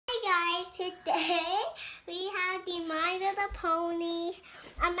guys, today we have the My Little Pony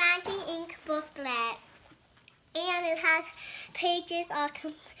a Magic Ink booklet, and it has pages are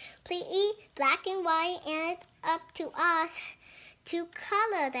completely black and white, and it's up to us to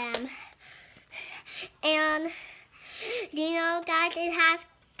color them. And you know guys, it has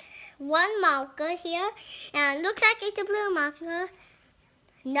one marker here, and it looks like it's a blue marker.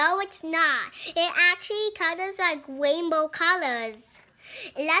 No, it's not. It actually colors like rainbow colors.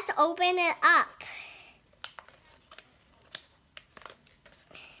 Let's open it up.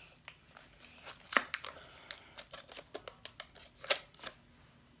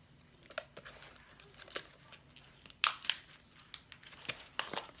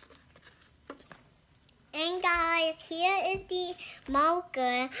 And guys, here is the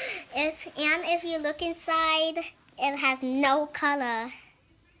marker. If you look inside, it has no color.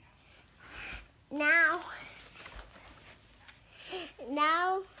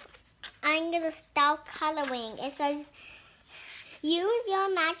 Now I'm gonna start coloring. It says use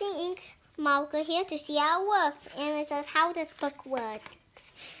your magic ink marker here to see how it works, and it says how this book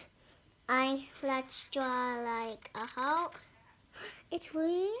works. Let's draw like a heart. It's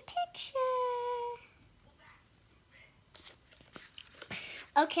really a picture.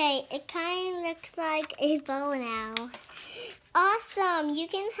 Okay, it kind of looks like a bow now. Awesome, you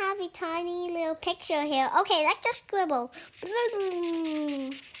can have a tiny little picture here. Okay, let's just scribble.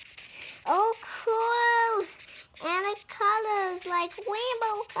 Oh, cool. And it colors like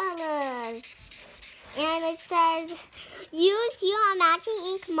rainbow colors. And it says, use your magic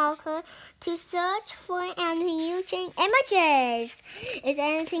ink marker to search for and using images. Is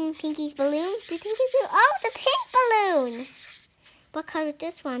anything Pinky's balloon? Oh, the pink balloon. What color is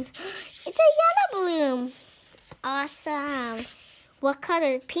this one? It's a yellow balloon. Awesome. What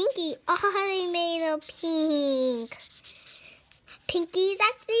color is Pinky? Oh, they made a pink. Pinky's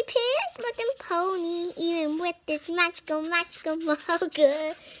actually pink looking pony, even with this magical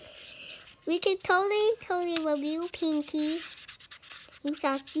marker. We could totally review Pinky. We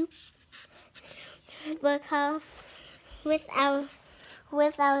saw soup with our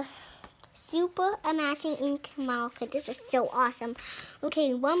super amazing ink marker. This is so awesome.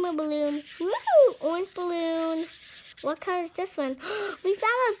 Okay, one more balloon. Woo! Orange balloon. What color is this one? We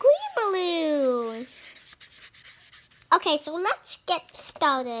found a green balloon. Okay, so let's get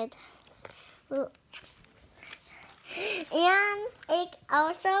started. And it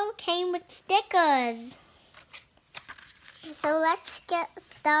also came with stickers. So let's get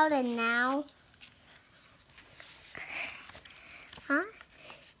started now. Huh?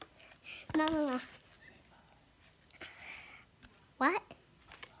 No. What?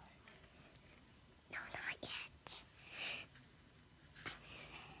 No, not yet.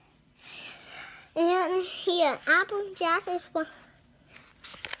 And here, Apple Jazz is one.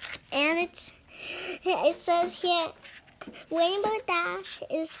 And it says here, Rainbow Dash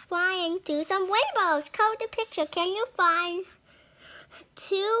is flying through some rainbows. Color the picture. Can you find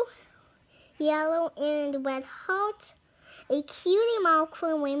 2 yellow and red hearts? A cutie mark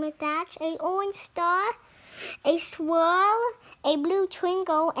for Rainbow Dash, an orange star, a swirl, a blue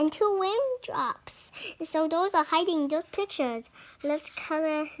twinkle, and 2 raindrops. So those are hiding those pictures. Let's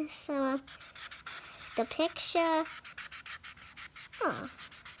color some of the picture. Huh.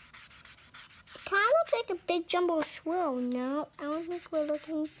 It kind of looks like a big jumbo swirl. No, I don't think we're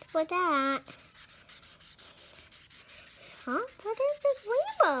looking for that. Huh? What is this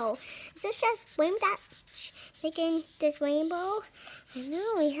rainbow? Is this just Rainbow Dash making this rainbow? I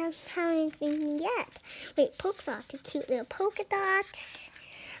know, we haven't found anything yet. Wait, polka dots, the cute little polka dots.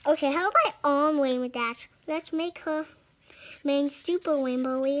 Okay, how about on Rainbow Dash? Let's make her main super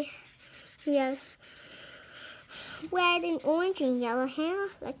rainbow. We have red and orange and yellow hair.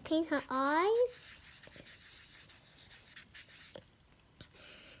 Let's paint her eyes.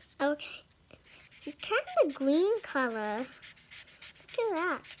 Okay, she's kind of a green color. Look at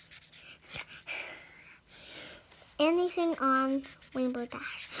that. Anything on Rainbow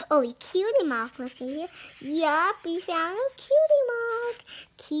Dash? Oh, a cutie mark. Let's see here. Yup, we found a cutie mark.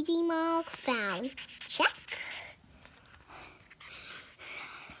 Cutie mark found. Check.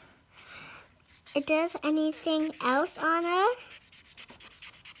 Is there anything else on her?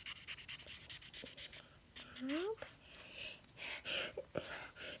 Nope.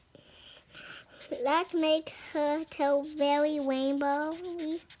 Let's make her tail very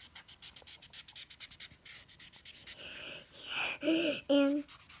rainbowy. And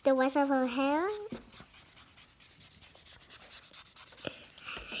the rest of her hair.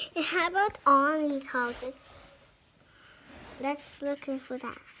 And how about on these houses? Let's look for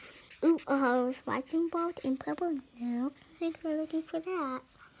that. Ooh, a hose wiping board in purple. No, I think we're looking for that.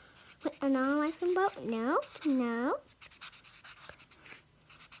 Wait, another ice boat? No, no.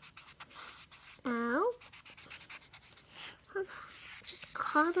 No. Just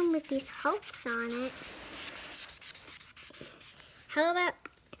call them with these hearts on it. How about...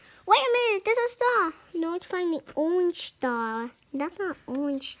 Wait a minute, there's a star. No, it's finding the orange star. That's not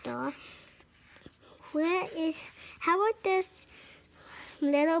orange star. Where is... How about this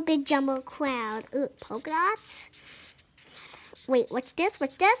little big jumbo cloud? Ooh, polka dots? Wait, what's this?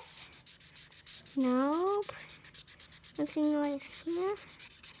 What's this? Nope. Nothing right here.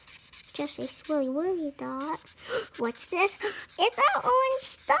 Just a swirly whirly dot. What's this? It's our orange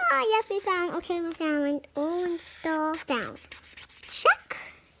star. Yes, we found. Okay, we found an orange star. Found. Check.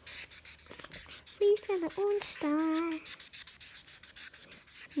 We found an orange star.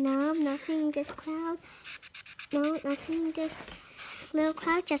 No, nothing in this cloud. No, nothing in this little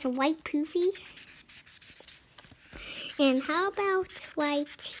cloud. Just a white poofy. And how about right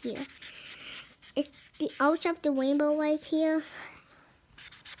here? It's the edge of the rainbow right here.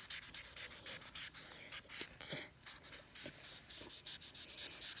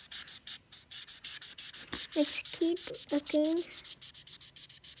 Let's keep looking.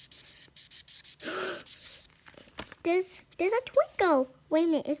 There's a twinkle. Wait a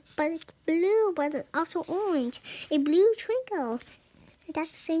minute, but it's blue, but it's also orange. A blue twinkle. Is that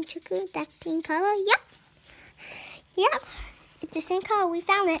the same twinkle? That same color? Yep. Yep. It's the same color. We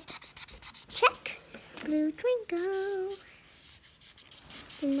found it. Check. Blue twinkle.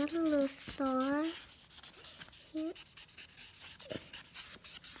 It's another little star. Here.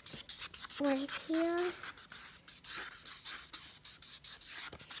 Right here.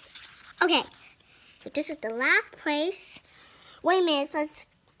 Okay. So this is the last place. Wait a minute, it says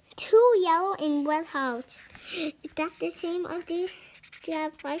 2 yellow and red hearts. Is that the same of the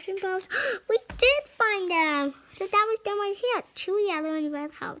vibration bulbs? We did find them. So that was them right here. 2 yellow and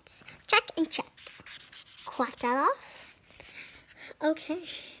red hearts. Check and check. Cross that off. Okay.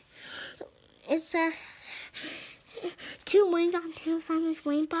 It's 2 raindrops. Can we find this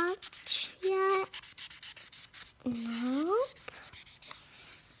rainbow yet? Nope.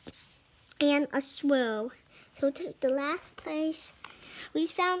 And a swirl. So this is the last place. We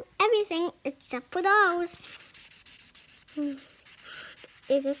found everything except for those.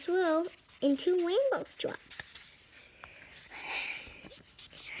 There's a swirl and 2 rainbow drops.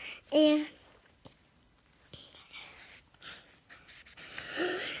 And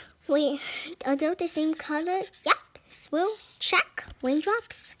wait, are those the same color? Yep. Swirl, check.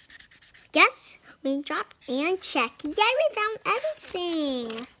 Raindrops. Yes, raindrop and check. Yeah, we found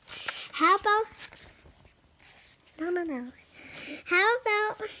everything. How about... No. How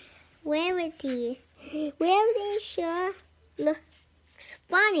about Rarity? Rarity sure looks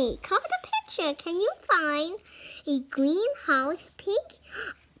funny. Call the picture. Can you find a green house,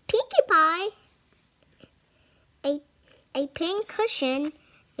 Pinkie Pie, a pink cushion,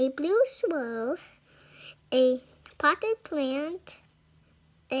 a blue swirl, a potted plant,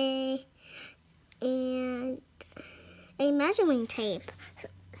 and a measuring tape?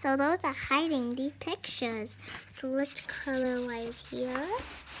 So those are hiding these pictures. So let's color right here.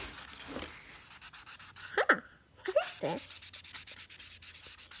 Huh, what is this?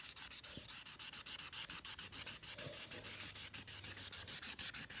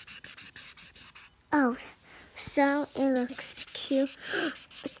 Oh, so it looks cute.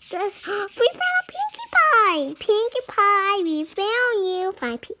 What's this? We found Pinkie Pie! Pinkie Pie, we found you.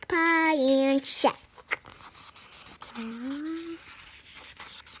 Find Pinkie Pie and check.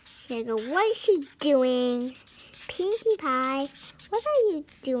 There you go. What is she doing? Pinkie Pie, what are you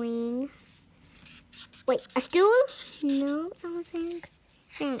doing? Wait, a stool? No, I don't think.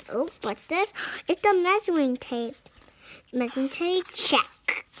 Oh, but this is the measuring tape. Measuring tape,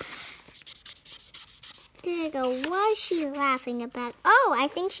 check. There you go. What is she laughing about? Oh, I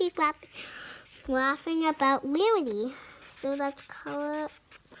think she's laughing about Rarity. So let's color.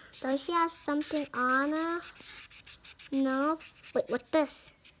 Does she have something on her? No. Wait, what's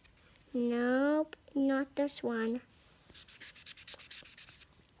this? Nope, not this one.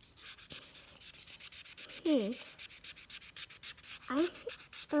 Nope.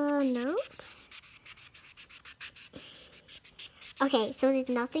 Okay, so there's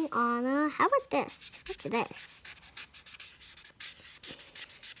nothing on her. How about this? What's this?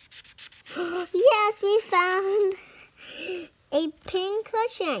 Yes, we found a pink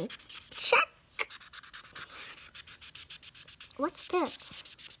cushion. Check. What's this?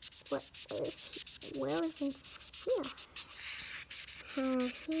 Where is it? Here.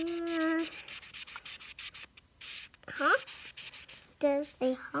 Huh? There's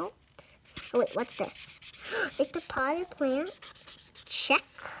a heart. Oh wait, what's this? It's a potted plant. Check.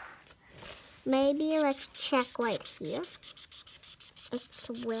 Maybe let's check right here. It's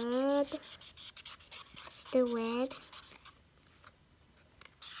red. It's the red.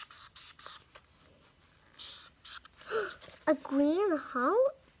 A greenhouse?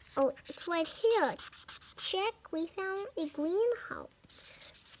 Oh, it's right here. Check, we found a greenhouse.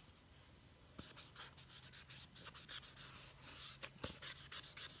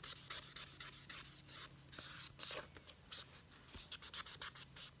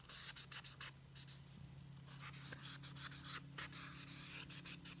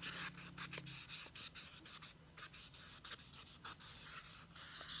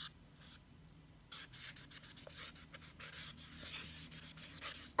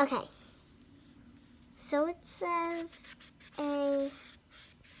 Okay. So it says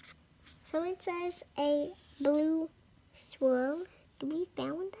a blue swirl. Do we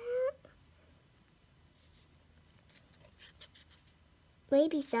found that?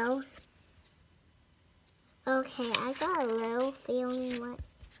 Maybe so. Okay, I got a little feeling like...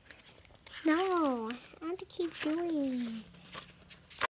 No, I have to keep doing.